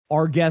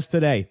Our guest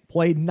today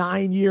played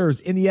 9 years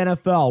in the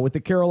NFL with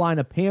the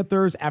Carolina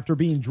Panthers after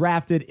being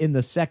drafted in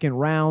the second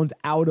round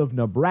out of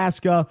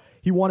Nebraska.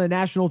 He won a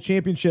national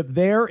championship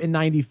there in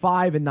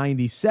 95 and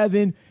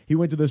 97. He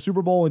went to the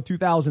Super Bowl in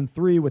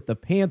 2003 with the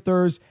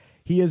Panthers.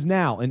 He is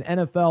now an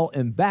NFL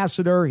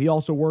ambassador. He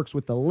also works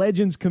with the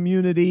Legends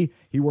community.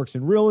 He works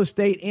in real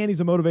estate, and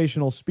he's a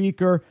motivational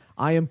speaker.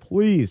 I am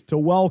pleased to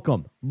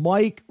welcome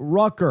Mike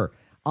Rucker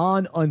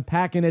on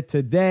Unpacking It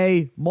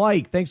today.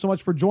 Mike, thanks so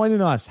much for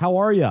joining us. How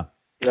are you?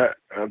 Yeah,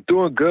 I'm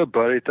doing good,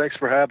 buddy. Thanks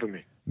for having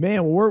me.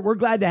 Man, we're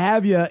glad to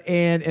have you.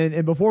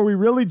 And before we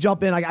really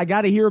jump in, I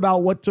got to hear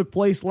about what took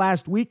place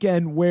last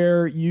weekend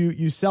where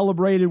you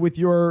celebrated with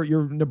your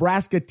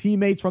Nebraska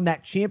teammates from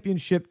that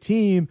championship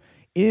team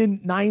in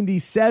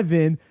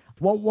 97.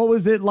 What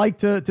was it like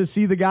to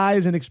see the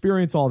guys and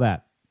experience all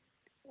that?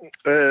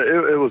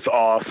 It was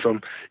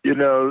awesome. You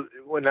know,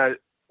 when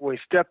we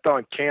stepped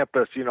on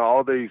campus, you know,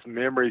 all these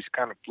memories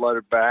kind of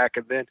flooded back.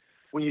 And then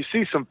when you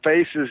see some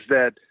faces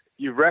that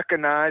you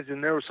recognize,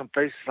 and there were some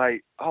faces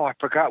like, oh, I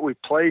forgot we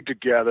played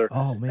together.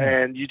 Oh, man.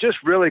 And you just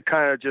really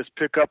kind of just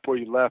pick up where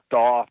you left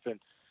off.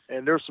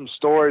 And there's some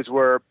stories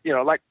where, you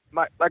know, like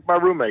my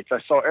roommates, I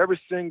saw every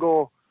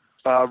single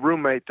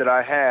roommate that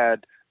I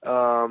had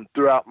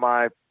throughout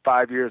my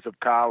 5 years of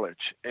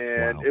college.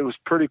 And Wow. It was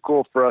pretty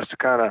cool for us to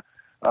kind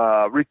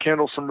of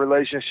rekindle some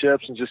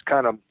relationships and just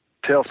kind of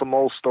tell some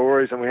old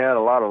stories, and we had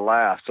a lot of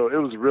laughs. So it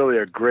was really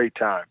a great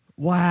time.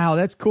 Wow,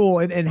 that's cool.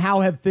 And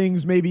how have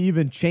things maybe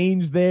even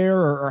changed there,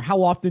 or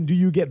how often do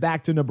you get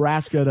back to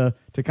Nebraska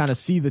to kind of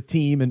see the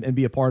team and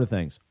be a part of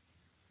things?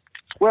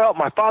 Well,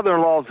 my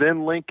father-in-law's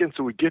in Lincoln,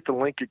 so we get to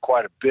Lincoln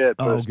quite a bit.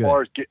 But as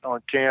far as getting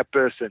on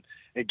campus and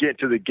getting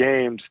to the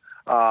games,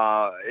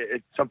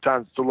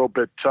 sometimes it's a little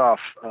bit tough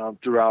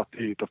throughout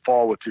the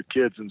fall with your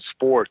kids in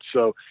sports.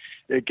 So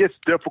it gets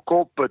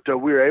difficult, but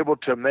we were able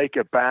to make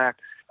it back.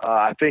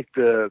 I think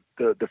the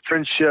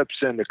friendships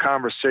and the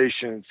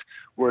conversations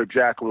were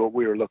exactly what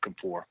we were looking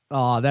for.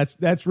 Oh,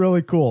 that's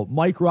really cool.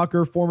 Mike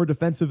Rucker, former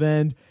defensive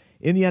end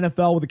in the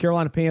NFL with the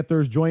Carolina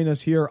Panthers, join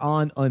us here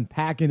on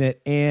Unpacking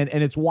It. And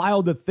it's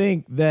wild to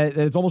think that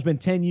it's almost been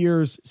 10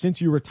 years since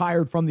you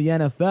retired from the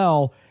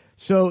NFL.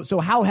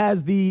 So how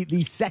has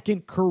the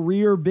second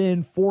career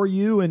been for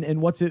you,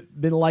 and what's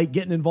it been like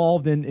getting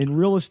involved in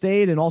real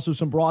estate and also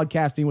some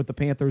broadcasting with the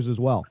Panthers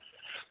as well?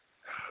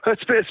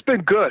 It's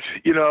been good.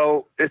 You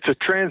know, it's a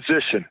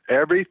transition.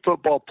 Every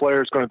football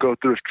player is going to go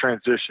through a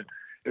transition.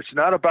 It's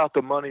not about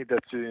the money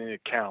that's in the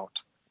account.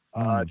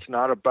 It's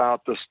not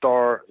about the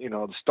star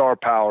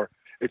power.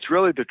 It's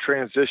really the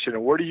transition,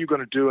 and what are you going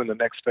to do in the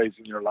next phase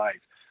in your life?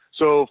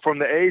 So from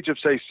the age of,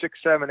 say, 6,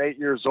 7, 8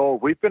 years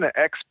old, we've been an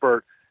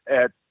expert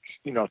at,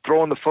 you know,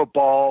 throwing the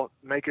football,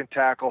 making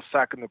tackles,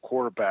 sacking the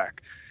quarterback.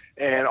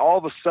 And all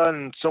of a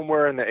sudden,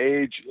 somewhere in the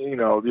age, you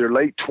know, your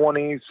late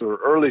 20s or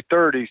early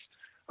 30s,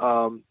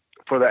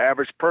 for the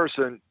average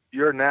person,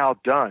 you're now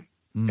done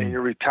and you're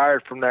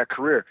retired from that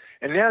career.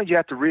 And now you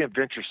have to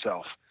reinvent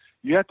yourself.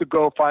 You have to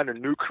go find a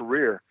new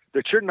career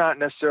that you're not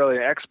necessarily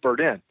an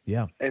expert in.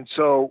 Yeah. And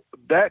so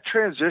that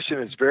transition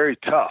is very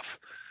tough.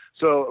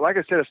 So like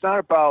I said, it's not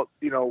about,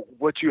 you know,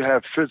 what you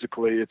have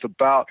physically. It's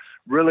about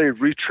really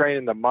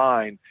retraining the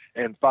mind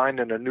and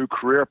finding a new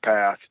career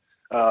path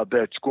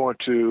that's going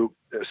to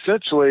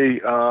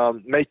essentially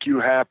make you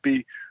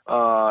happy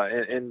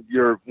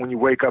when you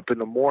wake up in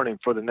the morning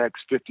for the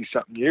next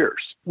 50-something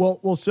years.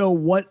 Well, so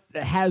what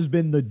has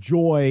been the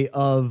joy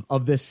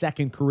of this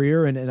second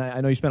career? And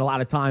I know you spent a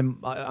lot of time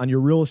on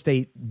your real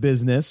estate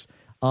business.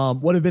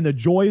 What have been the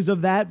joys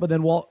of that? But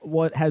then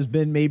what has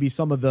been maybe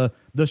some of the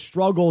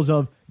struggles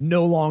of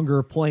no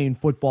longer playing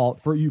football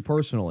for you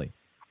personally?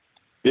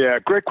 Yeah,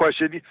 great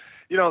question.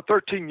 You know,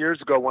 13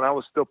 years ago when I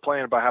was still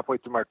playing, about halfway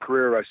through my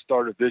career, I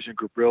started Vision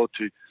Group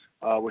Realty,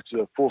 which is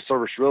a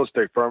full-service real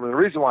estate firm. And the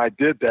reason why I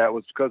did that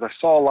was because I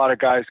saw a lot of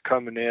guys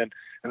coming in,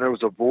 and there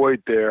was a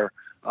void there.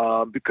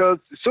 Because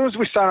as soon as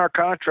we sign our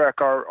contract,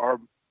 our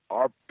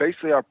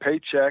basically our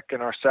paycheck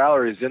and our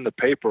salary is in the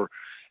paper.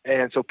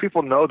 And so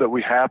people know that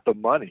we have the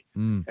money.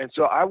 And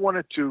so I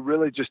wanted to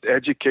really just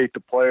educate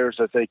the players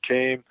as they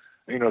came,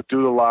 you know,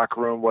 through the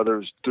locker room, whether it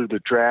was through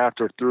the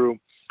draft or through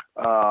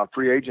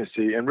free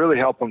agency, and really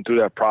help them through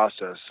that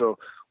process. So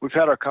we've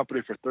had our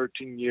company for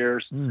 13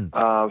 years,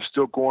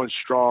 still going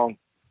strong.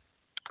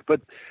 But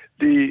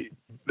the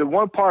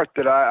one part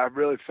that I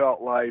really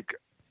felt like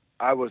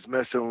I was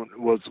missing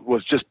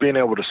was just being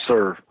able to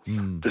serve.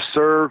 To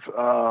serve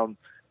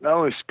not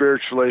only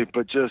spiritually,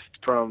 but just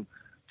from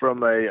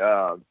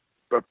a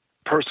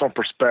personal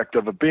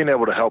perspective of being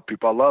able to help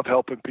people. I love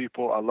helping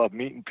people. I love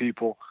meeting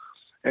people.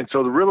 And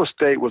so the real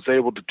estate was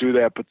able to do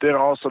that, but then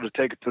also to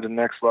take it to the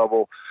next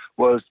level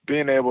was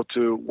being able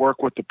to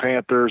work with the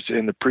Panthers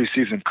in the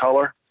preseason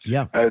color.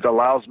 Yeah. It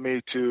allows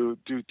me to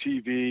do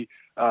TV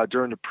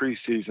during the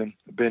preseason.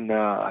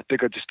 I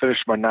think I just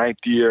finished my 9th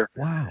year.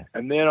 Wow.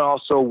 And then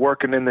also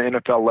working in the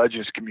NFL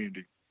Legends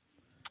community.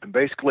 And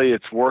basically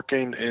it's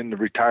working in the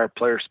retired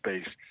player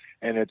space.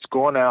 and it's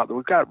going out.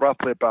 We've got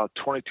roughly about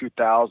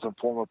 22,000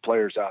 former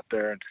players out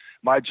there, and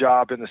my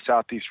job in the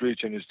Southeast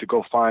region is to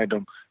go find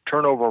them,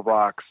 turn over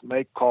rocks,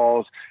 make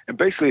calls, and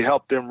basically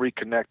help them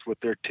reconnect with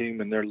their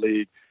team and their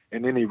league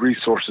and any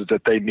resources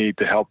that they need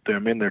to help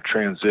them in their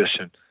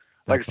transition.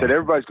 Like I said,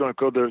 everybody's going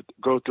to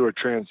go through a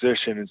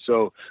transition, and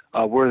so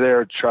we're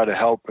there to try to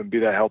help and be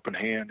that helping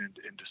hand and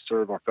to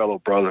serve our fellow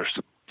brothers.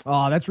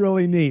 Oh, that's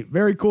really neat.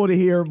 Very cool to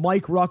hear.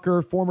 Mike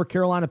Rucker, former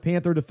Carolina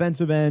Panther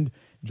defensive end,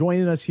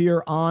 joining us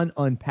here on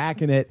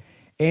Unpacking It.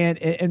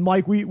 And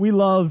Mike, we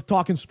love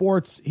talking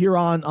sports here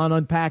on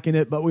Unpacking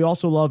It, but we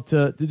also love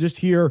to just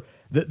hear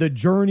the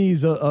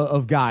journeys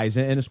of guys,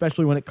 and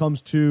especially when it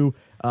comes to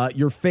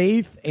your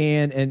faith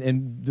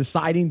and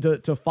deciding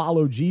to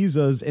follow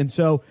Jesus. And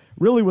so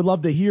really would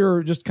love to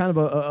hear just kind of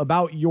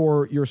about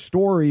your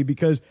story,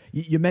 because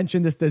you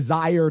mentioned this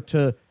desire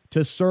to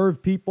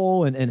serve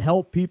people and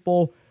help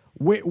people.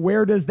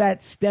 Where does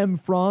that stem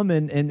from,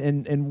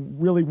 and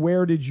really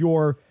where did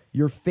your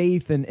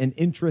faith and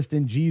interest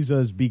in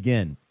Jesus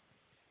begin?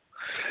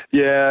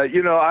 Yeah,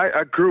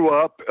 I grew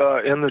up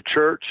in the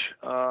church,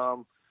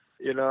 and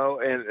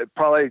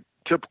probably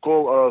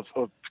typical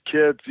of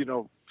kids,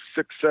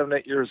 6, 7,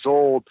 8 years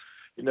old,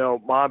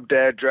 mom,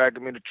 dad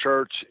dragging me to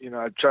church.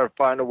 I'd try to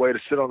find a way to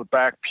sit on the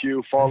back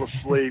pew, fall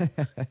asleep,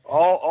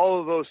 all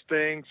of those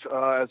things.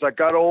 As I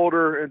got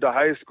older into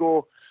high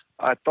school,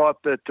 I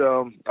thought that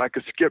I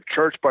could skip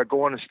church by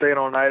going and staying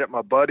all night at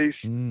my buddy's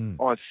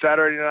on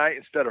Saturday night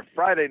instead of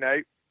Friday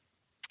night.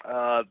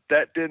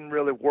 That didn't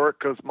really work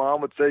because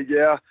Mom would say,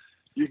 yeah,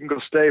 you can go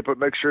stay, but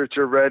make sure that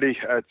you're ready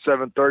at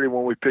 7:30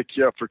 when we pick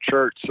you up for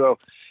church. So,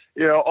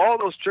 all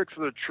those tricks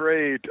of the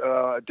trade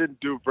didn't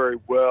do very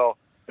well.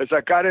 As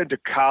I got into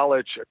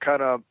college, I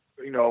kind of,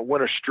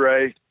 went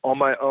astray on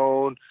my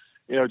own,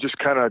 just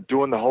kind of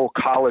doing the whole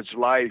college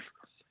life.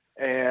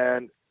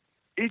 And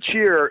each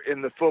year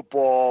in the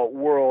football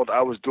world,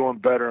 I was doing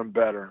better and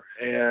better.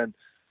 And,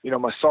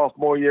 my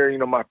sophomore year,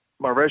 my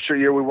redshirt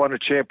year, we won a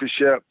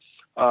championship.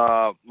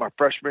 My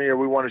freshman year,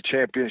 we won a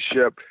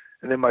championship.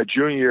 And then my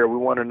junior year, we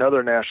won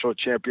another national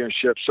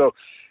championship. So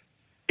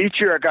each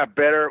year I got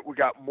better. We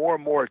got more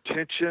and more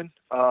attention.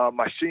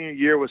 My senior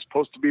year was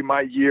supposed to be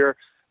my year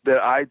that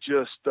I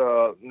just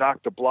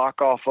knocked the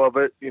block off of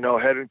it,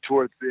 heading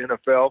towards the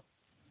NFL.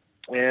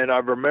 And I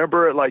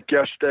remember it like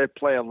yesterday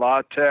playing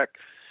La Tech.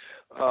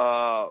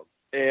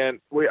 And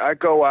I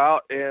go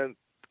out, and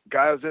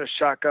guy was in a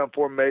shotgun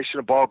formation.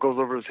 The ball goes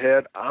over his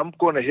head. I'm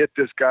going to hit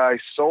this guy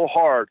so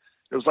hard.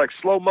 It was like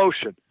slow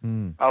motion.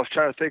 I was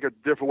trying to think of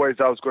different ways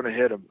I was going to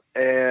hit him.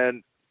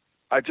 And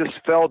I just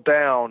fell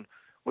down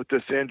with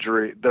this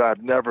injury that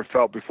I've never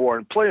felt before.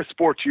 And playing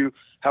sports, you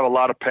have a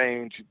lot of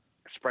pains,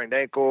 sprained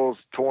ankles,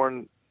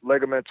 torn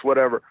ligaments,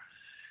 whatever.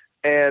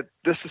 And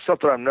this is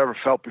something I've never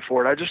felt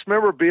before. And I just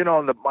remember being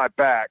on my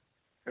back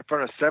in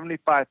front of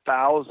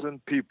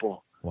 75,000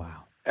 people.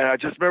 Wow. And I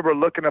just remember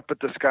looking up at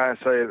the sky and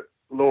saying,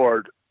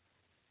 Lord,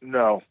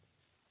 no,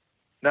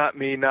 not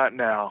me, not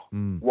now.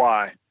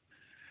 Why?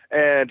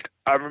 And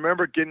I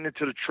remember getting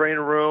into the training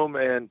room,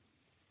 and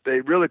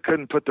they really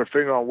couldn't put their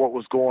finger on what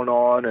was going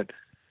on. And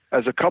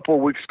as a couple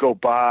of weeks go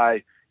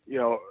by, it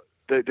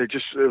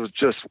was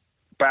just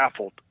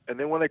baffled. And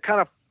then when they kind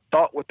of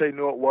thought what they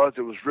knew it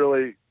was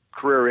really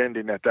career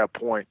ending at that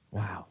point.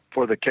 Wow.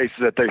 For the cases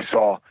that they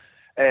saw.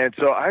 And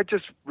so I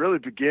just really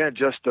began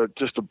just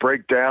to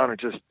break down,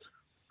 and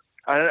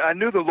I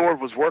knew the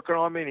Lord was working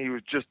on me,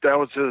 and that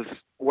was his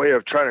way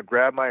of trying to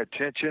grab my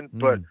attention.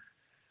 But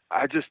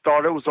I just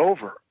thought it was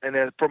over. And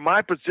then for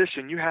my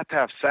position, you have to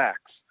have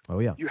sacks. Oh,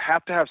 yeah. You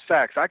have to have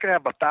sacks. I could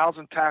have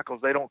 1,000 tackles.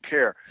 They don't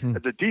care.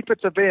 At the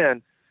defensive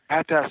end, I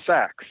have to have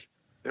sacks.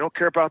 They don't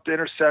care about the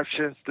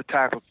interceptions, the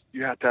tackles.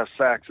 You have to have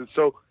sacks. And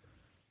so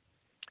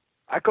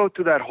I go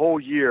through that whole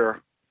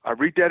year. I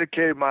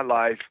rededicated my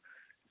life,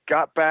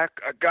 got back.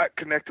 I got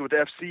connected with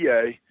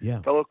FCA,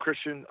 fellow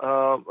Christian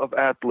of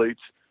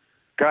athletes,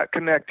 got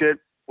connected,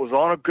 was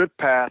on a good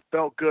path,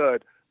 felt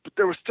good. But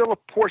there was still a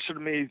portion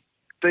of me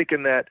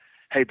thinking that,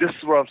 hey, this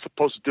is what I'm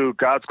supposed to do.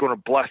 God's going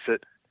to bless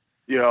it.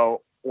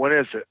 When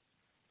is it?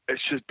 It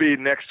should be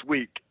next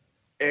week.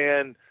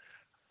 And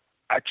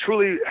I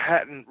truly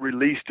hadn't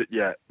released it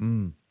yet.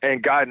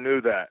 And God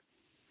knew that.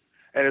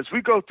 And as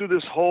we go through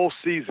this whole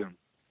season,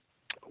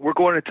 we're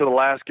going into the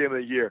last game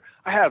of the year.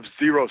 I have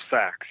 0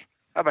 sacks.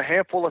 I have a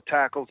handful of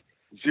tackles,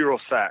 0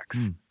 sacks.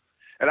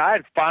 And I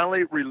had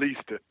finally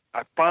released it.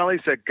 I finally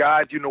said,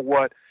 God, you know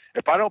what?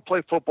 If I don't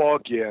play football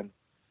again,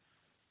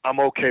 I'm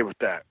okay with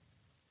that.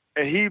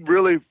 And he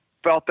really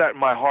felt that in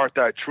my heart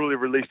that I truly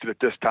released it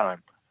at this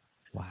time.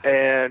 Wow.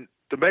 And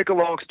to make a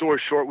long story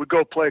short, we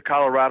go play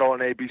Colorado on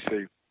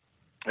ABC.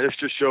 And this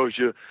just shows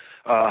you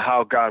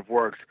how God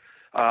works.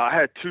 I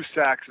had 2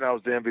 sacks, and I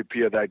was the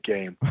MVP of that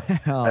game.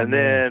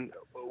 Then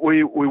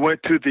we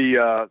went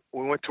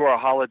to our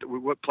holiday.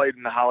 Played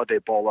in the Holiday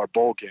Bowl, our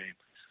bowl game.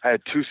 I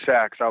had 2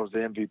 sacks. I was the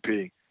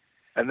MVP.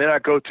 And then I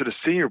go to the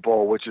Senior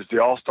Bowl, which is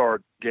the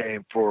all-star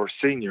game for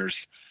seniors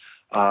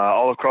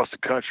all across the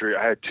country.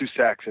 I had 2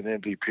 sacks and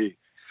MVP.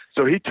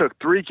 So he took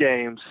 3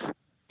 games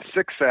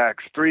 6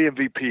 sacks, 3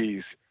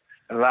 MVPs,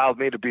 and allowed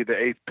me to be the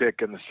 8th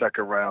pick in the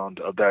second round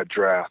of that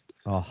draft.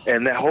 Oh.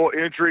 And that whole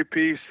injury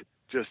piece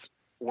just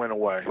went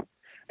away.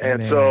 And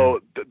Man.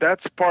 so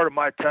that's part of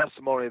my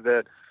testimony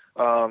that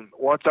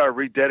once I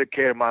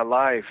rededicated my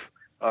life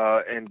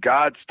in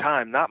God's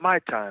time, not my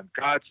time,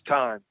 God's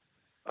time,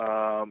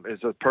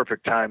 is a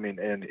perfect timing.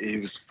 And he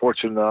was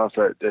fortunate enough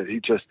that he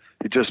just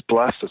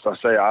blessed us. I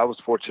say I was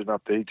fortunate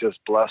enough that he just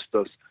blessed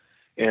us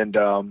and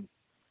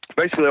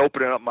basically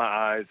opening up my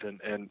eyes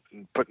and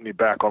putting me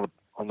back on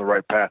the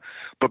right path.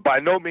 But by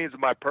no means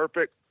am I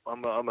perfect.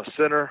 I'm a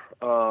sinner,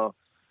 by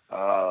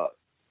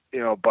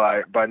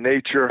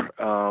nature.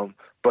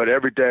 But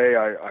every day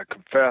I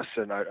confess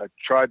and I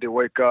tried to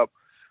wake up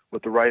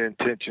with the right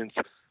intentions.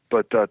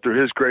 But through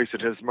His grace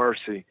and His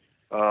mercy,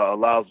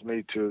 allows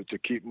me to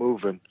keep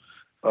moving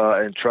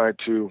and try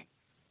to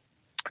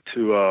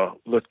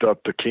lift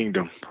up the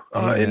kingdom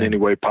in any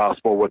way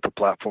possible with the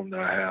platform that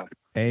I have.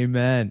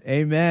 Amen.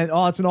 Amen.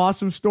 Oh, it's an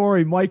awesome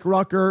story. Mike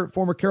Rucker,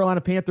 former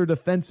Carolina Panther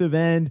defensive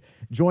end,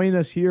 joining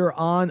us here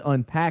on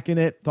Unpacking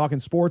It, talking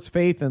sports,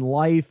 faith, and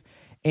life.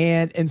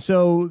 And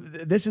so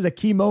this is a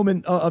key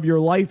moment of your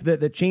life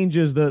that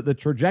changes the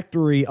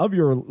trajectory of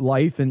your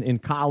life in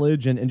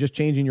college and just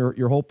changing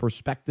your whole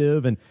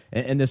perspective and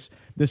this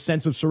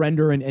sense of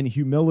surrender and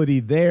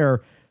humility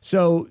there.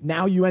 So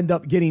now you end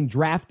up getting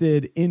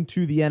drafted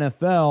into the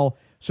NFL.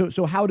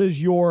 So how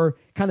does your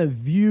kind of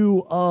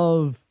view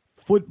of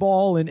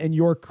football and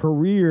your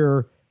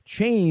career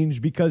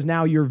change because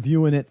now you're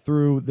viewing it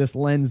through this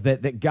lens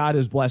that God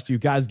has blessed you,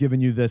 God's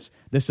given you this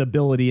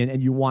ability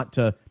and you want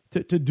to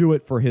do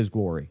it for His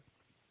glory?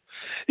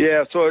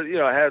 Yeah, so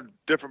I had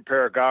different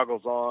pair of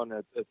goggles on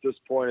at this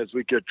point as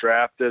we get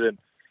drafted and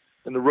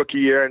in the rookie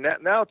year, and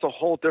now it's a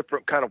whole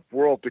different kind of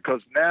world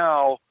because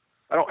now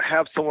I don't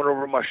have someone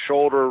over my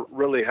shoulder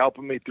really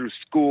helping me through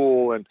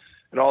school and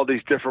all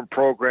these different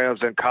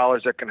programs in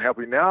college that can help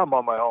me. Now I'm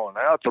on my own.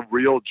 Now it's a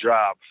real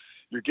job.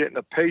 You're getting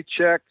a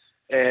paycheck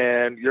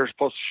and you're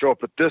supposed to show up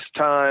at this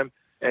time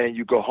and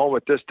you go home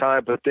at this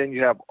time, but then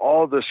you have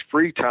all this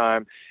free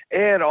time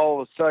and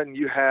all of a sudden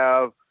you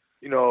have,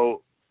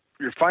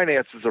 your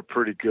finances are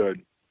pretty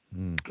good.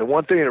 The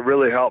one thing that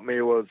really helped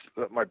me was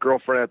that my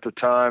girlfriend at the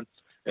time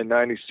in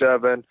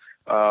 97,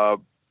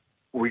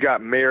 we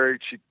got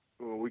married.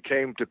 We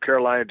came to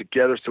Carolina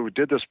together. So we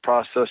did this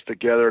process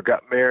together,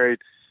 got married.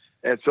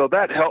 And so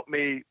that helped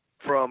me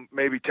from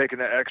maybe taking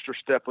that extra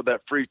step with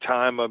that free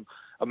time of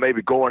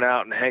maybe going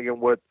out and hanging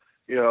with,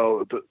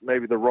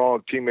 maybe the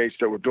wrong teammates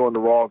that were doing the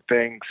wrong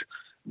things,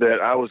 that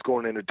I was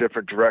going in a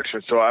different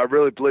direction. So I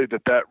really believe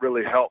that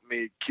really helped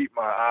me keep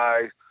my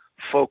eyes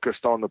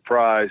focused on the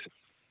prize.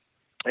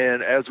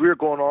 And as we were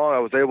going on, I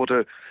was able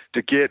to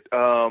get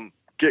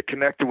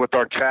connected with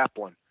our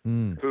chaplain,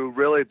 who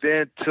really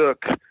then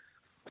took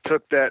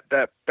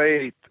that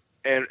faith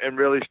and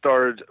really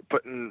started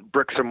putting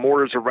bricks and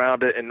mortars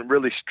around it and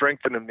really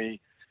strengthening me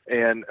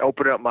and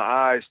opening up my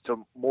eyes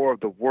to more of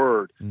the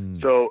Word.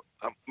 So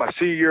my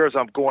senior year, as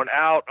I'm going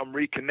out, I'm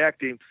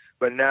reconnecting,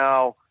 but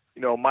now,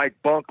 Mike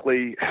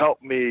Bunkley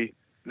helped me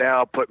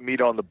now put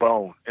meat on the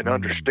bone and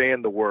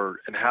understand the Word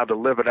and how to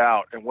live it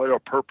out and what our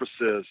purpose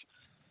is.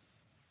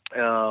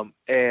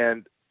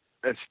 And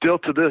still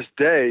to this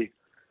day,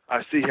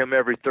 I see him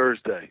every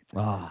Thursday.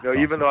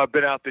 Even though I've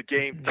been out the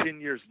game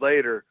 10 years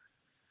later,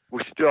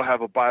 we still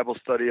have a Bible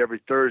study every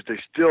Thursday,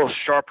 still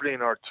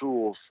sharpening our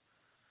tools,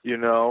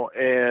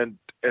 and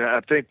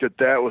I think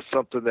that was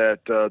something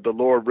that the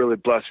Lord really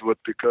blessed me with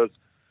because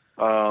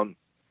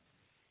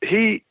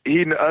he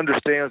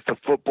understands the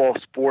football,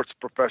 sports,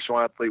 professional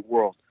athlete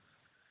world.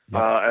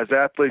 As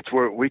athletes,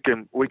 we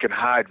can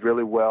hide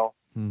really well.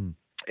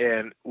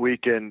 And we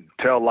can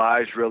tell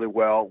lies really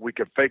well. We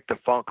can fake the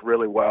funk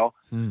really well.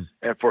 And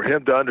for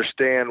him to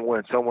understand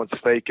when someone's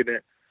faking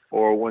it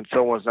or when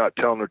someone's not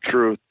telling the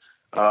truth,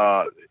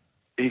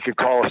 he could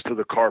call us to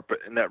the carpet,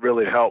 and that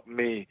really helped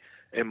me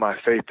in my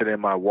faith and in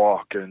my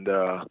walk. And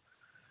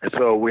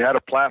so we had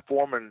a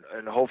platform, and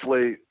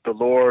hopefully the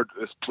Lord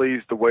is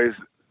pleased the way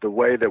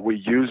that we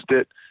used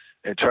it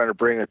and trying to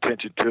bring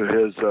attention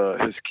to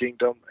his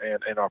kingdom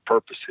and our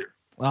purpose here.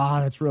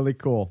 That's really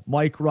cool.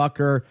 Mike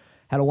Rucker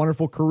had a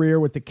wonderful career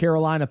with the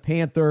Carolina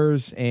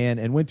Panthers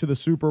and went to the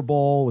Super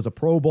Bowl, was a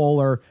Pro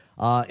Bowler,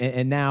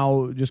 and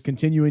now just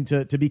continuing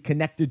to be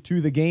connected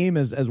to the game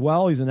as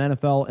well. He's an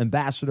NFL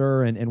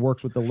ambassador and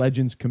works with the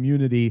Legends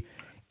community.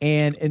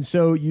 And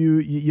so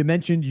you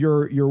mentioned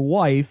your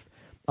wife.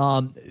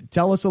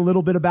 Tell us a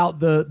little bit about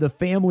the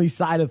family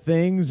side of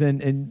things,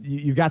 and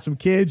you've got some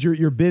kids.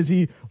 You're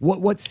busy.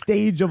 What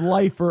stage of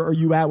life are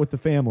you at with the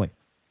family?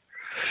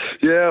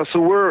 Yeah, so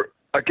we're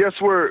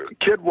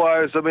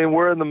kid-wise,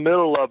 we're in the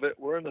middle of it.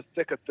 We're in the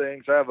thick of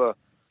things. I have a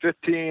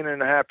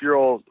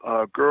 15-and-a-half-year-old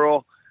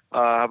girl.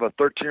 I have a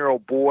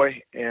 13-year-old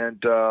boy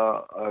and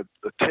a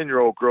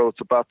 10-year-old girl that's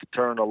about to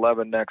turn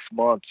 11 next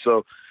month.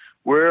 So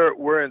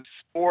we're in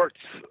sports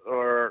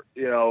or,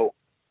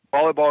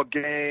 volleyball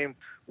game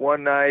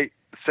one night,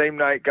 same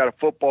night, got a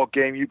football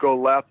game. You go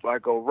left, I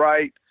go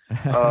right.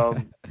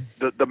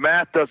 the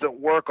math doesn't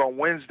work on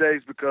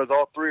Wednesdays because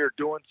all three are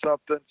doing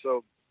something.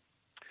 So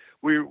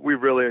we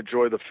really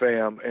enjoy the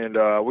fam, and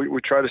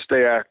we try to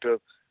stay active,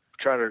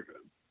 trying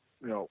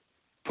to,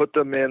 put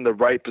them in the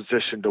right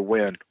position to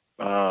win,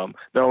 not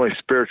only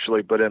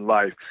spiritually but in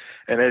life.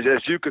 And as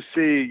you can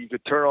see, you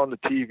could turn on the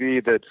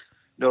TV that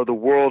the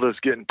world is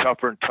getting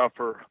tougher and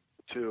tougher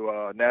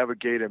to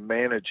navigate and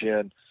manage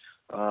in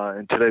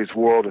today's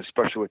world,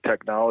 especially with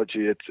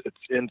technology. It's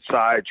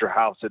inside your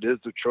house. It is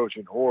the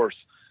Trojan horse.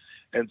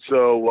 And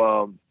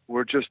so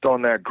we're just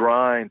on that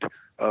grind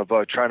of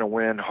trying to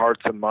win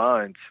hearts and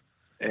minds,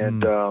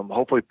 and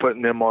hopefully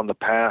putting them on the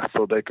path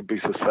so they can be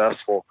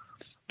successful,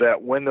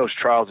 that when those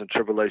trials and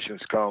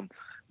tribulations come,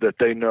 that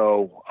they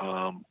know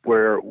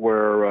where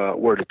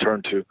to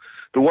turn to.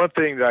 The one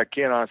thing that I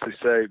can honestly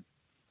say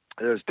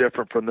is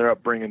different from their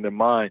upbringing than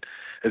mine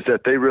is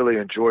that they really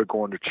enjoy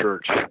going to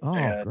church. Oh,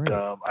 and great.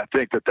 I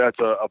think that's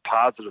a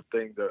positive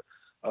thing that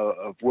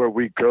of where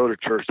we go to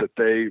church, that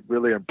they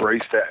really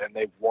embrace that and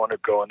they want to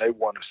go and they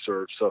want to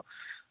serve. So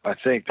I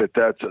think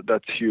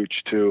that's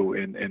huge too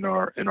in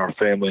our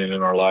family and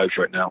in our lives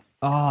right now.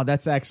 Oh,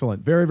 that's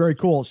excellent. Very, very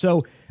cool.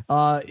 So,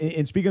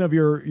 and speaking of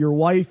your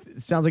wife,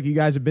 it sounds like you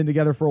guys have been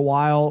together for a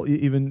while,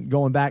 even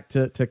going back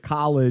to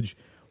college.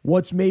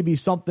 What's maybe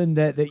something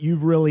that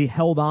you've really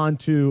held on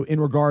to in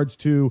regards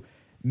to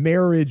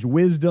marriage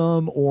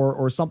wisdom,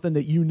 or something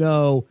that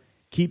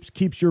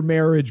keeps your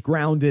marriage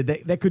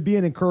grounded, that could be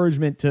an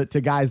encouragement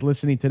to guys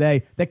listening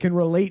today that can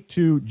relate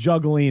to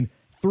juggling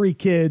 3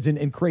 kids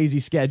and crazy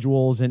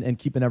schedules and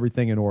keeping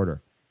everything in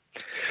order?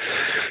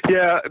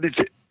 Yeah, at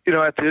the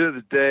end of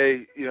the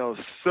day,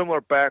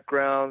 similar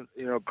background,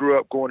 grew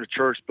up going to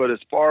church, but as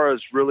far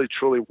as really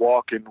truly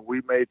walking,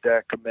 we made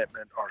that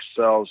commitment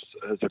ourselves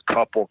as a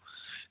couple.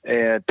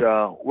 And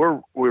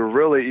we're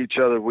really each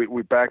other.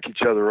 We back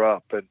each other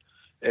up,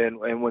 and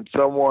when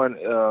someone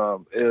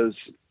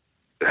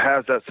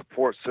has that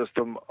support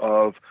system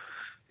of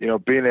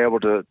being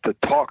able to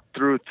talk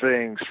through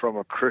things from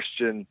a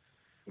Christian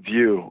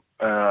view,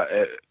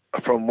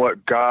 from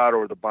what God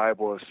or the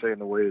Bible is saying,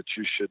 the way that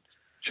you should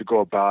go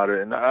about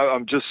it. And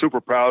I'm just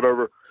super proud of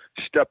her.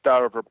 She stepped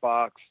out of her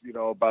box,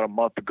 about a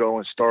month ago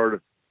and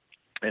started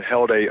and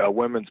held a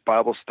women's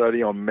Bible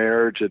study on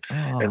marriage,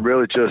 and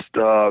really just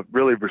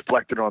really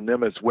reflected on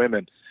them as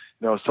women.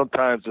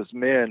 Sometimes as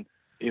men,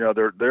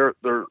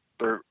 they're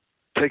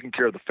taking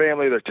care of the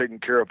family, they're taking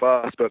care of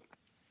us, but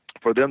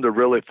for them to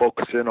really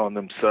focus in on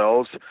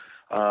themselves,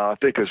 I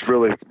think is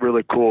really,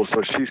 really cool.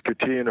 So she's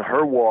continuing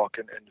her walk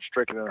and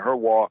strengthening her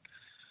walk,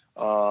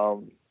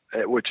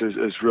 which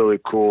is really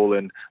cool.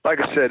 And like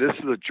I said, this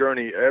is a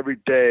journey. Every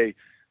day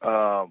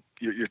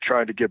you're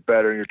trying to get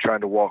better, and you're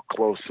trying to walk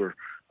closer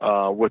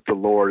with the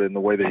Lord in the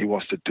way that He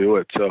wants to do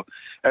it. So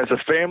as a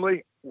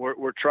family,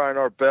 we're trying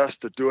our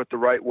best to do it the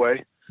right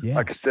way. Yeah.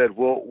 Like I said,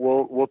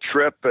 we'll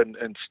trip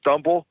and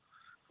stumble,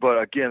 but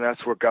again,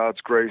 that's where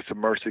God's grace and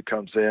mercy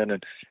comes in,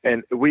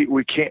 and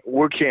we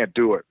can't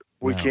do it.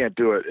 We can't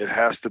do it. It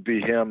has to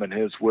be Him and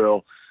His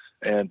will,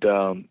 and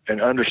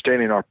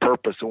understanding our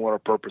purpose and what our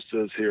purpose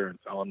is here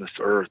on this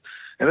earth.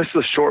 And this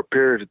is a short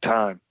period of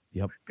time.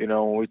 Yep.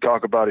 When we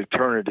talk about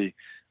eternity,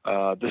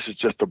 this is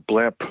just a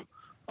blimp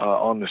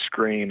on the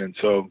screen. And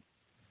so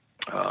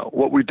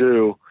what we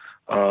do,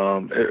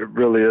 it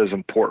really is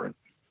important.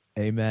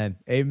 Amen.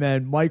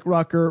 Amen. Mike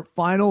Rucker,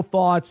 final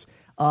thoughts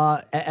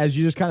as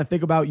you just kind of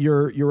think about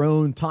your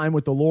own time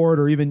with the Lord,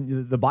 or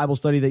even the Bible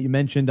study that you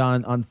mentioned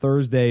on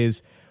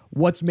Thursdays.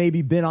 What's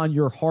maybe been on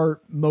your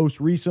heart most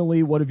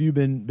recently? What have you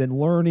been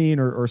learning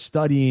or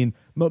studying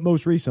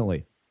most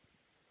recently?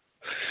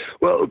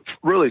 Well,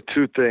 really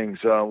 2 things.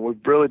 We've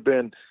really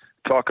been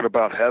talking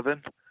about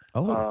heaven.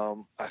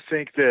 Oh. I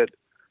think that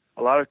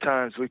a lot of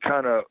times we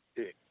kind of,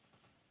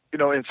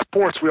 in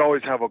sports, we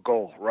always have a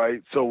goal,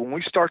 right? So when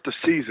we start the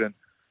season,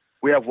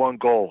 we have one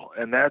goal,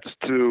 and that's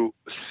to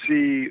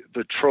see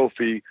the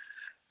trophy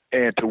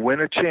and to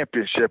win a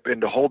championship and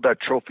to hold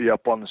that trophy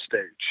up on the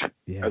stage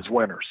as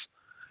winners,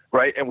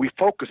 right? And we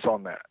focus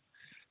on that.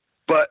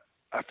 But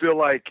I feel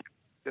like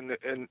in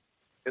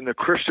the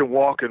Christian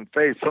walk and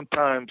faith,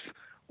 sometimes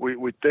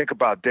we think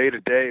about day to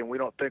day, and we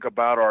don't think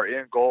about our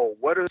end goal.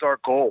 What is our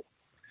goal?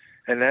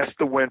 And that's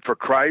to win for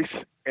Christ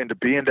and to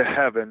be into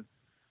heaven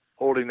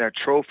holding that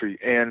trophy.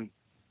 And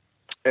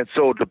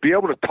so to be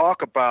able to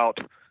talk about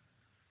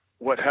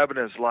what heaven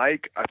is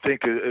like, I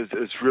think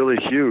is really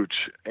huge.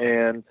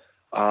 And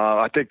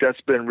I think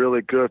that's been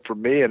really good for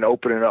me in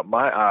opening up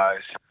my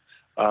eyes.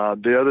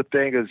 The other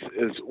thing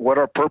is what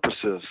our purpose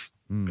is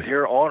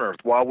here on earth.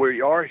 While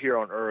we are here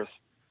on earth,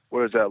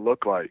 what does that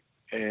look like?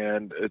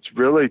 And it's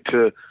really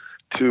to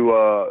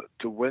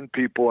win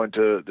people and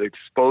to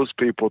expose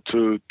people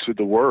to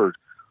the Word.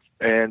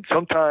 And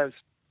sometimes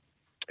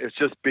it's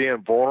just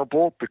being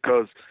vulnerable,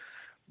 because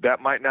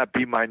that might not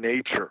be my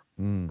nature,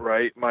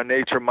 right? My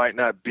nature might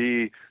not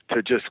be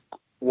to just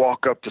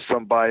walk up to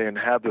somebody and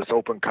have this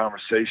open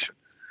conversation.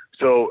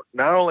 So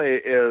not only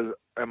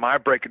am I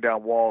breaking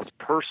down walls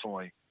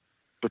personally,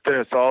 but then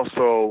it's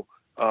also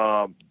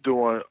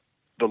doing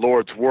the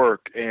Lord's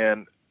work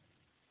and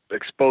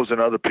exposing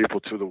other people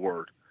to the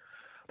Word.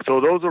 So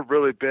those have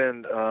really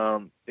been,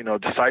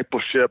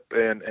 discipleship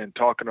and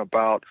talking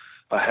about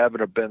heaven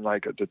have been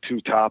like the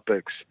two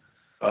topics.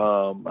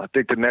 I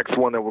think the next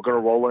one that we're going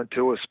to roll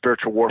into is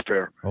spiritual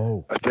warfare.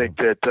 I think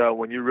that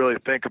when you really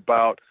think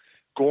about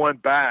going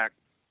back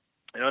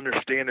and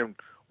understanding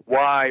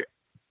why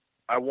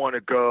I want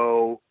to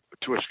go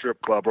to a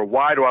strip club, or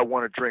why do I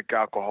want to drink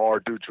alcohol or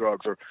do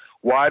drugs, or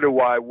why do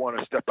I want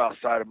to step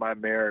outside of my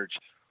marriage,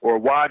 or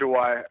why do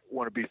I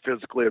want to be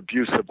physically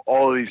abusive,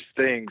 all of these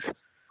things,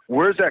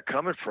 where's that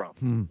coming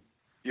from?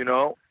 You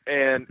know,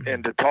 and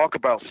to talk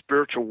about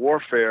spiritual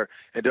warfare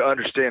and to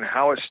understand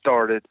how it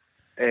started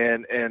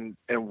and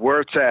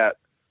where it's at,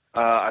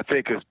 I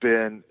think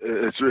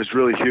it's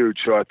really huge.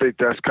 So I think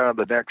that's kind of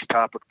the next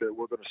topic that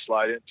we're going to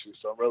slide into.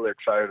 So I'm really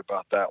excited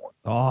about that one.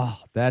 Oh,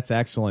 that's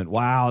excellent.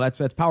 Wow,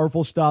 that's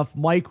powerful stuff.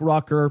 Mike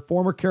Rucker,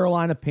 former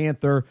Carolina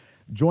Panther,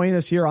 join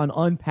us here on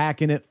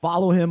Unpacking It.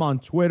 Follow him on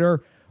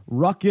Twitter,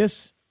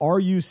 Ruckus,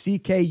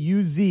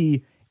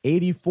 RUCKUZ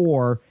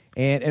 84.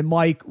 And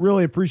Mike,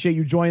 really appreciate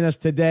you joining us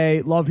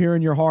today. Love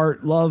hearing your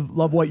heart. Love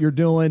what you're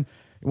doing.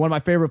 One of my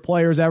favorite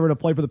players ever to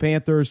play for the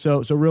Panthers.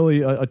 So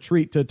really a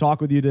treat to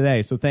talk with you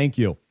today. So thank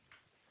you.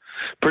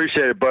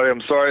 Appreciate it, buddy.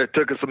 I'm sorry it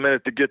took us a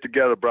minute to get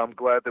together, but I'm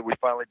glad that we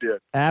finally did.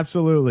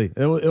 Absolutely.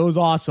 It was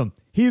awesome.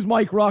 He's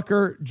Mike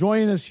Rucker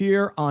joining us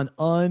here on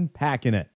Unpacking It.